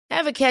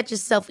Ever catch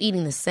yourself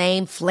eating the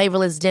same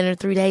flavorless dinner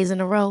 3 days in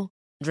a row?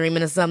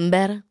 Dreaming of something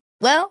better?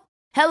 Well,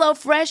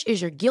 HelloFresh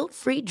is your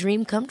guilt-free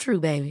dream come true,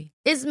 baby.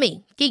 It's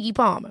me, Keke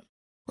Palmer.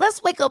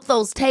 Let's wake up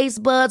those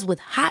taste buds with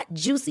hot,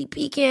 juicy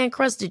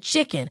pecan-crusted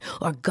chicken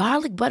or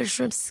garlic butter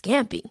shrimp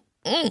scampi.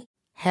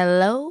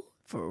 Hello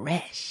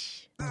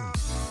Fresh.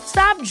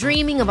 Stop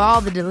dreaming of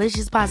all the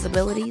delicious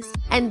possibilities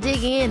and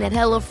dig in at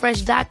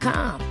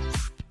HelloFresh.com.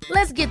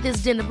 Let's get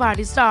this dinner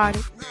party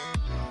started.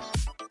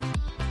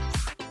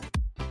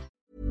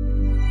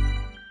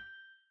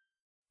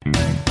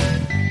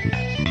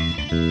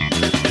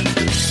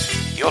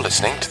 You're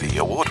listening to the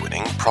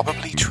award-winning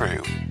Probably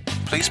True.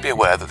 Please be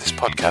aware that this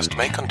podcast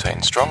may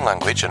contain strong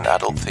language and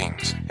adult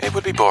themes. It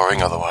would be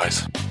boring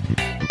otherwise.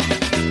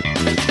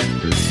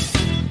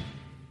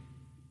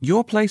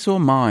 Your place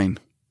or mine?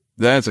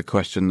 There's a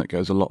question that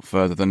goes a lot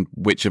further than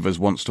which of us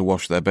wants to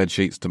wash their bed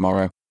sheets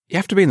tomorrow. You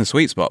have to be in the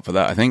sweet spot for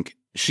that, I think.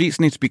 Sheets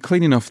need to be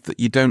clean enough that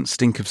you don't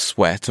stink of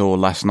sweat or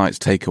last night's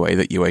takeaway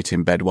that you ate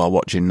in bed while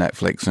watching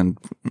Netflix and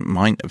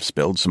might have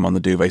spilled some on the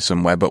duvet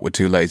somewhere but were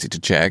too lazy to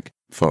check,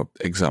 for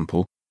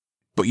example.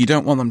 But you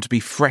don't want them to be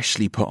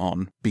freshly put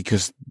on,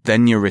 because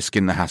then you're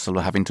risking the hassle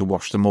of having to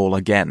wash them all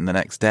again the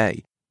next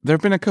day. There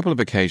have been a couple of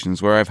occasions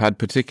where I've had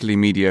particularly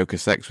mediocre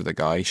sex with a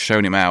guy,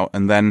 shown him out,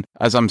 and then,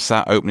 as I'm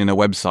sat opening a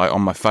website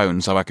on my phone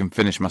so I can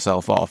finish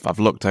myself off, I've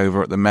looked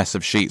over at the mess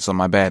of sheets on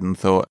my bed and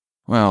thought,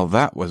 well,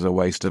 that was a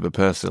waste of a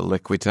Persil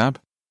Liquitab.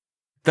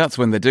 That's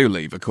when they do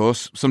leave, of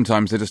course.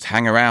 Sometimes they just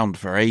hang around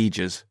for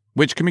ages,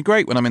 which can be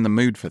great when I'm in the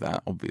mood for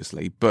that,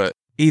 obviously, but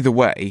either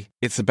way,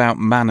 it's about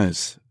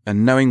manners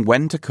and knowing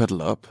when to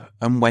cuddle up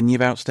and when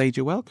you've outstayed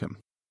your welcome.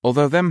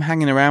 Although them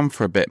hanging around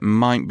for a bit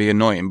might be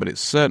annoying, but it's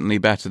certainly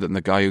better than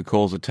the guy who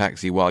calls a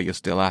taxi while you're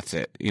still at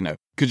it. You know,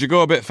 could you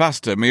go a bit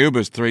faster? My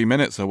Uber's 3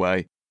 minutes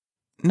away.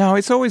 No,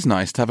 it's always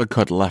nice to have a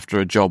cuddle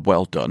after a job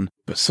well done,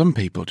 but some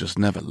people just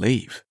never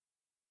leave.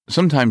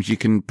 Sometimes you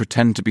can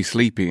pretend to be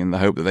sleepy in the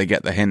hope that they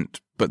get the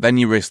hint, but then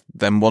you risk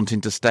them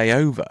wanting to stay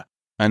over.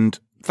 And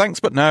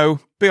thanks but no,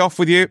 be off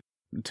with you,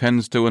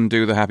 tends to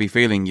undo the happy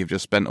feeling you've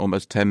just spent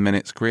almost 10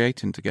 minutes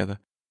creating together.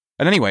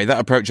 And anyway, that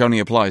approach only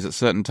applies at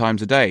certain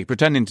times a day,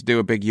 pretending to do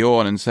a big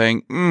yawn and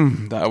saying,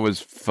 that was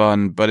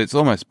fun, but it's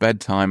almost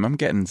bedtime, I'm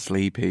getting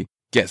sleepy,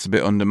 gets a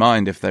bit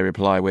undermined if they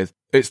reply with,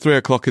 it's 3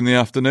 o'clock in the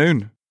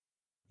afternoon.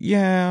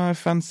 Yeah, I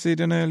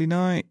fancied an early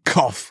night.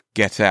 Cough,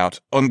 get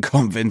out,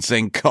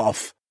 unconvincing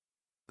cough.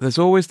 There's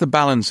always the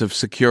balance of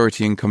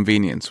security and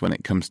convenience when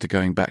it comes to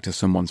going back to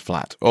someone's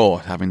flat, or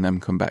having them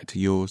come back to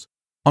yours.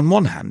 On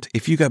one hand,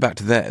 if you go back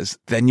to theirs,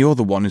 then you're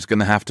the one who's going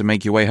to have to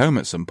make your way home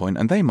at some point,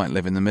 and they might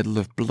live in the middle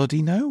of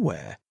bloody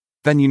nowhere.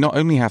 Then you not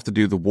only have to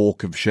do the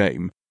walk of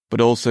shame, but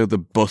also the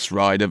bus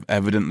ride of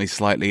evidently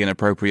slightly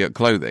inappropriate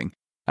clothing,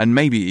 and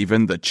maybe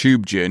even the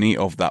tube journey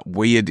of that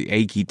weird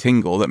achy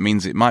tingle that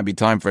means it might be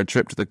time for a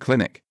trip to the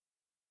clinic.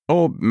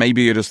 Or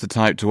maybe you're just the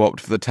type to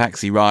opt for the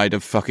taxi ride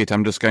of fuck it,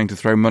 I'm just going to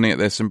throw money at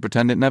this and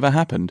pretend it never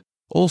happened,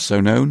 also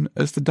known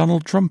as the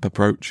Donald Trump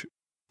approach.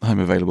 I'm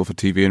available for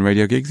TV and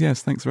radio gigs,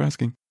 yes, thanks for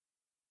asking.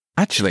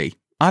 Actually,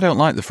 I don't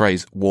like the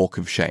phrase walk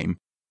of shame.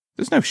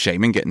 There's no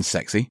shame in getting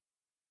sexy.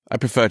 I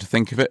prefer to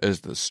think of it as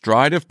the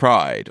stride of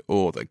pride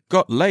or the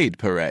got laid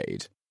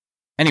parade.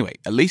 Anyway,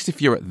 at least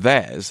if you're at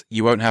theirs,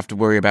 you won't have to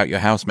worry about your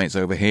housemates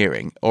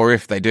overhearing, or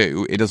if they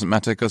do, it doesn't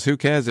matter because who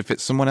cares if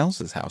it's someone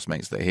else's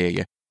housemates that hear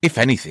you. If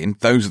anything,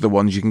 those are the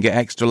ones you can get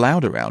extra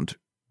loud around.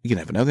 You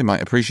never know, they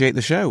might appreciate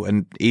the show,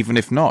 and even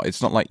if not,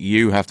 it's not like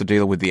you have to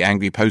deal with the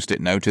angry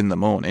post-it note in the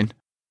morning.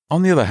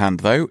 On the other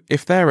hand, though,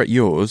 if they're at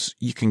yours,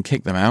 you can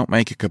kick them out,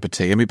 make a cup of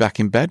tea, and be back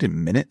in bed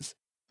in minutes.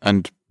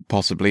 And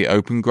possibly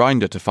open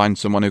Grindr to find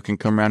someone who can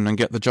come round and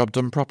get the job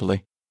done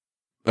properly.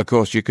 Of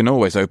course, you can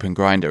always open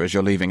Grindr as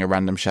you're leaving a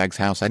random shag's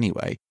house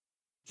anyway.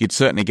 You'd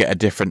certainly get a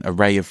different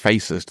array of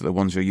faces to the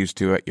ones you're used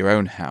to at your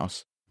own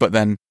house. But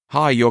then,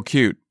 hi, you're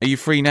cute. Are you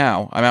free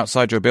now? I'm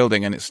outside your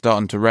building and it's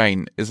starting to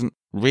rain. Isn't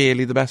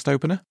really the best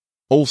opener.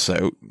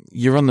 Also,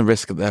 you're on the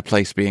risk of their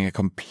place being a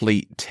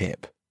complete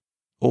tip.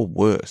 Or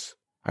worse.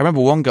 I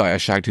remember one guy I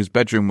shagged whose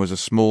bedroom was a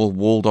small,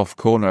 walled-off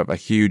corner of a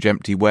huge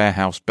empty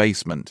warehouse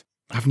basement.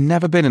 I've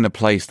never been in a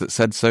place that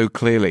said so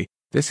clearly,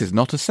 this is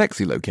not a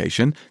sexy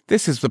location,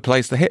 this is the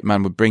place the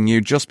hitman would bring you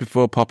just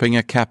before popping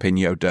a cap in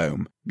your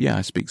dome. Yeah,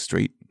 I speak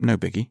street, no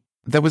biggie.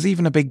 There was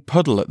even a big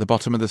puddle at the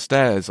bottom of the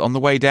stairs. On the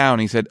way down,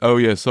 he said, oh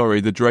yeah, sorry,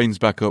 the drain's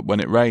back up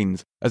when it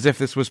rains, as if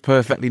this was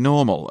perfectly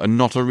normal and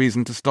not a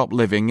reason to stop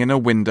living in a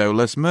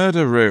windowless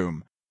murder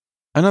room.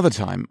 Another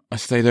time, I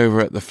stayed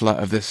over at the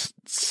flat of this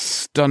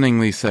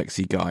stunningly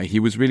sexy guy. He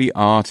was really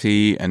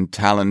arty and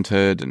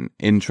talented and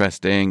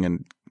interesting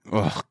and,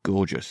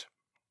 gorgeous.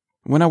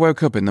 When I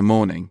woke up in the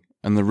morning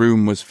and the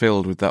room was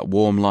filled with that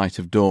warm light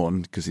of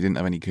dawn because he didn't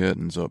have any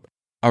curtains up,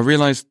 I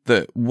realised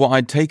that what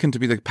I'd taken to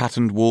be the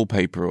patterned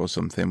wallpaper or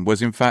something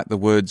was in fact the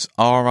words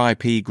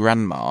R.I.P.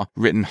 Grandma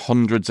written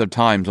hundreds of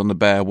times on the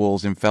bare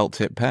walls in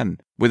felt-tip pen,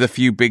 with a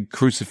few big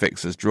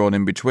crucifixes drawn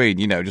in between,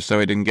 just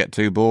so it didn't get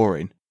too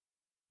boring.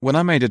 When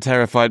I made a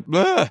terrified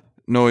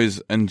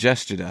noise and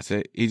gestured at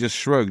it, he just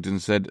shrugged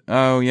and said,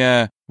 "Oh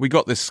yeah, we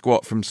got this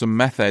squat from some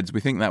meth heads, we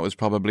think that was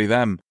probably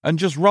them," and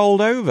just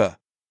rolled over.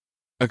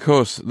 Of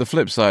course, the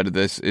flip side of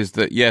this is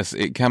that yes,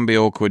 it can be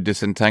awkward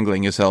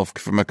disentangling yourself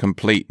from a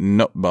complete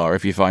nut bar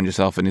if you find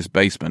yourself in his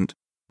basement,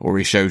 or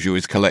he shows you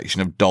his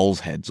collection of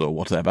doll's heads or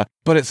whatever,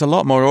 but it's a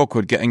lot more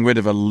awkward getting rid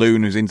of a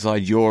loon who's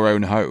inside your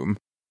own home.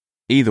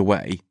 Either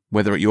way,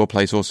 whether at your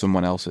place or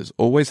someone else's,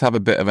 always have a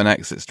bit of an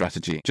exit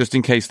strategy, just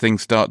in case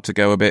things start to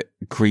go a bit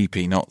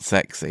creepy, not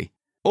sexy.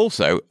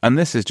 Also, and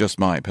this is just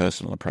my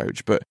personal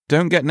approach, but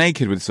don't get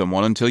naked with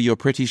someone until you're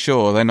pretty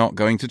sure they're not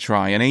going to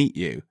try and eat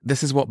you.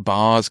 This is what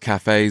bars,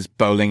 cafes,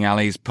 bowling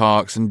alleys,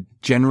 parks, and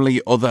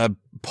generally other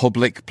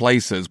public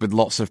places with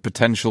lots of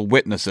potential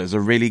witnesses are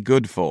really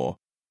good for.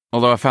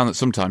 Although I found that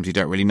sometimes you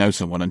don't really know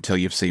someone until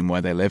you've seen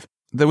where they live.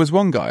 There was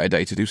one guy I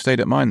dated who stayed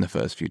at mine the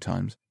first few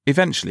times.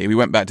 Eventually, we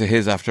went back to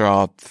his after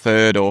our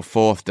third or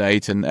fourth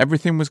date, and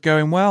everything was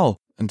going well,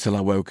 until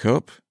I woke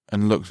up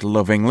and looked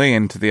lovingly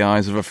into the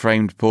eyes of a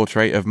framed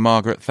portrait of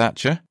Margaret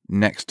Thatcher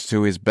next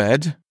to his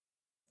bed.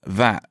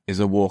 That is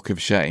a walk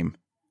of shame.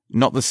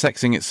 Not the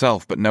sexing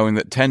itself, but knowing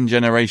that 10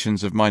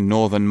 generations of my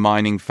northern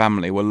mining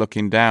family were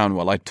looking down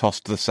while I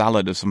tossed the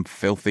salad of some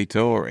filthy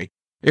Tory.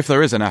 If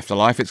there is an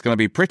afterlife, it's going to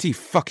be pretty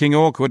fucking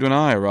awkward when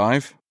I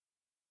arrive.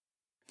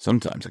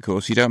 Sometimes, of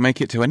course, you don't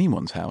make it to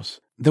anyone's house.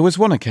 There was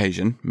one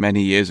occasion,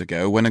 many years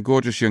ago, when a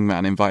gorgeous young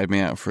man invited me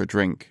out for a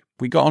drink.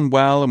 We got on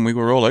well, and we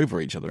were all over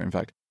each other, in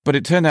fact. But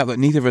it turned out that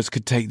neither of us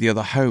could take the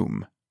other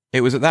home.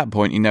 It was at that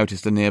point he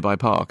noticed a nearby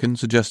park and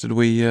suggested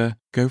we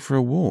go for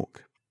a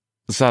walk.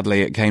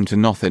 Sadly, it came to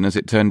nothing, as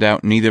it turned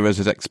out neither of us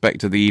had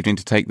expected the evening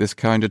to take this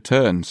kind of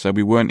turn, so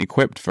we weren't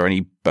equipped for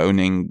any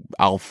boning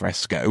al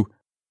fresco.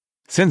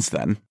 Since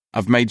then,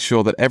 I've made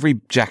sure that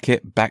every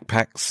jacket,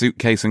 backpack,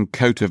 suitcase and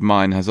coat of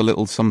mine has a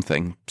little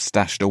something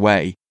stashed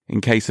away, in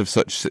case of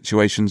such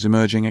situations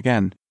emerging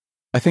again.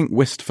 I think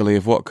wistfully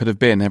of what could have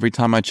been every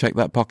time I check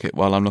that pocket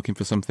while I'm looking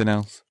for something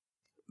else.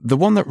 The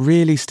one that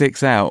really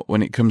sticks out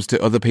when it comes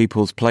to other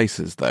people's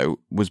places, though,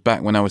 was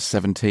back when I was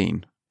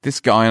 17. This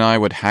guy and I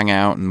would hang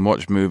out and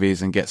watch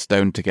movies and get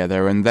stoned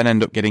together and then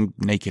end up getting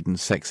naked and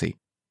sexy.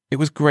 It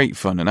was great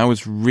fun, and I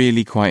was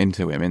really quite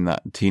into him in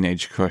that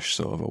teenage crush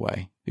sort of a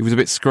way. He was a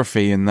bit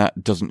scruffy in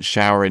that doesn't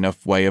shower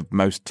enough way of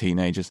most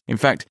teenagers. In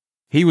fact,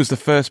 he was the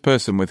first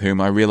person with whom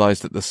I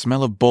realised that the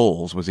smell of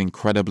balls was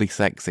incredibly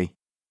sexy.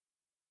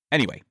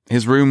 Anyway,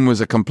 his room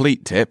was a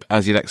complete tip,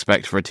 as you'd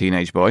expect for a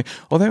teenage boy,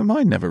 although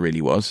mine never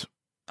really was.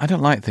 I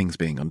don't like things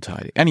being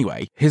untidy.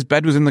 Anyway, his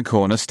bed was in the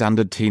corner,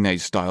 standard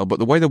teenage style, but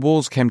the way the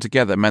walls came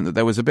together meant that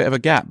there was a bit of a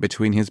gap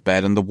between his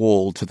bed and the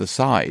wall to the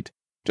side.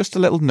 Just a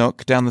little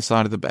nook down the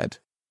side of the bed.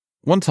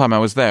 One time I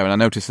was there and I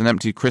noticed an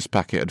empty crisp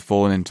packet had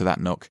fallen into that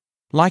nook.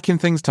 Liking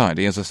things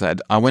tidy, as I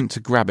said, I went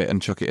to grab it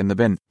and chuck it in the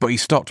bin, but he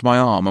stopped my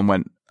arm and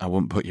went, "I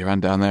wouldn't put your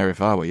hand down there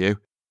if I were you."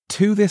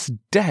 To this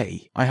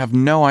day, I have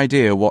no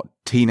idea what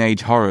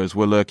teenage horrors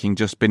were lurking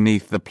just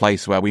beneath the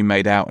place where we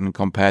made out and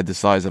compared the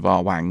size of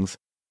our wangs.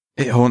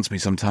 It haunts me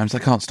sometimes, I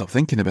can't stop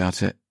thinking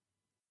about it.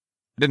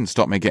 It didn't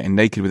stop me getting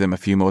naked with him a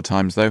few more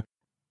times, though.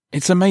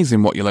 It's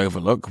amazing what you'll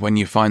overlook when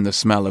you find the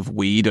smell of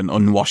weed and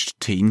unwashed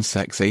teen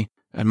sexy,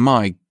 and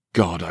my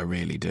God, I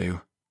really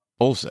do.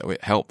 Also,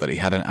 it helped that he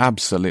had an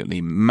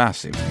absolutely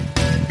massive...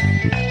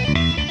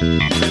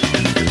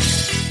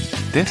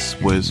 This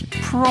was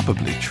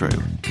Probably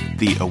True,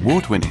 the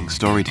award-winning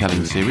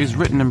storytelling series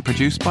written and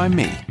produced by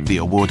me, the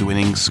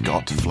award-winning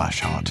Scott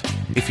Flashheart.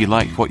 If you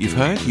liked what you've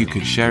heard, you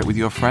could share it with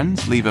your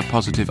friends, leave a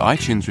positive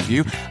iTunes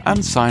review,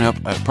 and sign up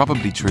at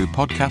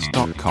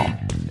probablytruepodcast.com.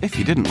 If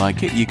you didn't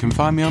like it, you can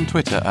find me on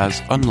Twitter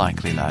as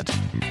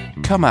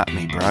UnlikelyLad. Come at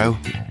me, bro.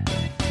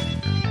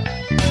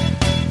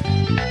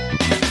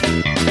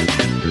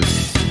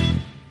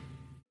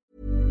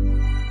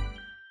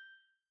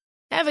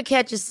 Ever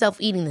catch yourself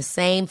eating the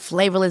same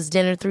flavorless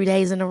dinner 3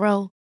 days in a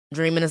row?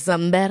 Dreaming of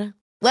something better?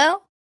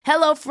 Well,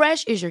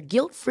 HelloFresh is your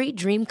guilt-free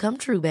dream come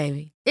true,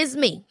 baby. It's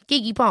me,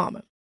 Keke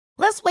Palmer.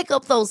 Let's wake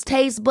up those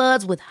taste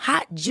buds with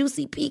hot,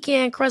 juicy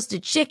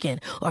pecan-crusted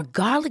chicken or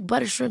garlic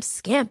butter shrimp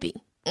scampi.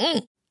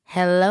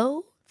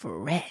 Hello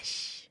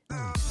Fresh.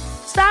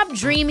 Stop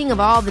dreaming of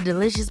all the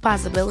delicious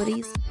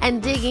possibilities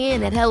and dig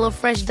in at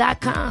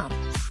HelloFresh.com.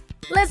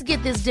 Let's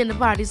get this dinner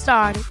party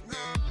started.